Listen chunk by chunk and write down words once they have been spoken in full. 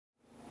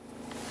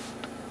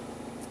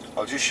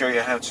I'll just show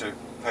you how to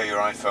pair your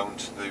iPhone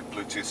to the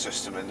Bluetooth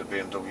system in the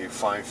BMW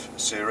 5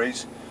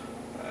 Series.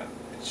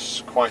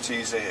 It's quite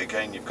easy.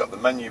 Again, you've got the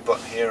menu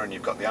button here and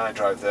you've got the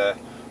iDrive there,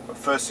 but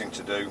first thing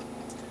to do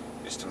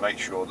is to make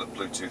sure that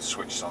Bluetooth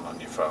switches on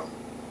your phone.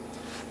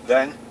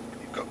 Then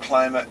you've got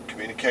climate,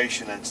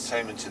 communication,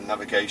 entertainment and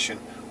navigation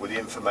with the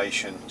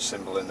information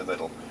symbol in the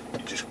middle. You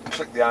just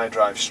click the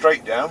iDrive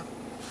straight down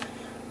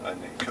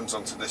and it comes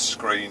onto this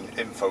screen,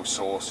 info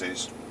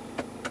sources,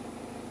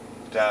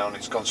 down,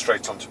 it's gone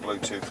straight onto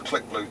Bluetooth.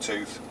 Click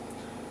Bluetooth,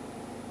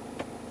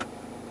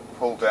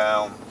 pull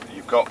down,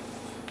 you've got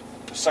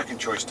the second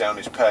choice down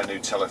is pair new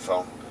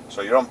telephone.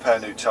 So you're on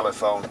pair new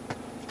telephone,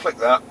 click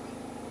that,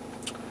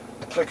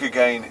 click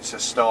again, it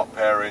says start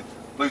pairing,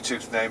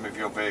 Bluetooth name of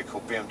your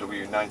vehicle,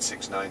 BMW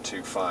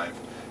 96925.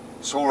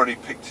 It's already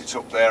picked it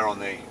up there on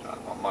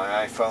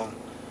my iPhone,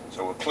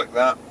 so we'll click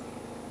that.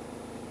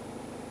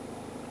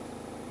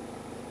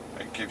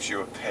 It gives you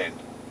a pin.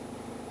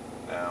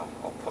 Now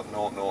I'll put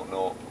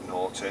 000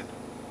 in,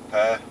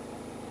 pair,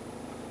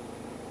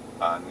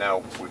 and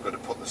now we've got to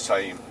put the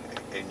same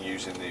in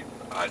using the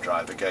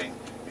iDrive again.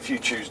 If you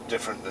choose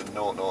different than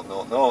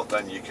 000,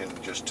 then you can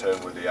just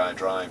turn with the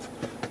iDrive,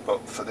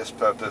 but for this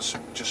purpose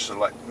just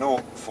select 0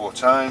 4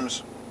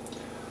 times,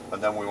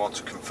 and then we want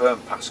to confirm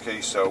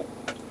passkey, so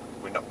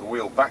we knock the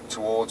wheel back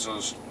towards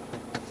us,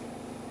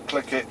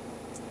 click it,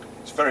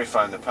 it's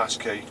verifying the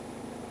passkey,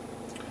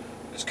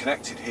 it's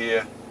connected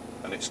here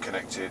and it's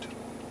connected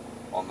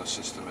on the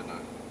system in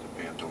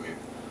the BMW.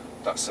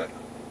 That's it.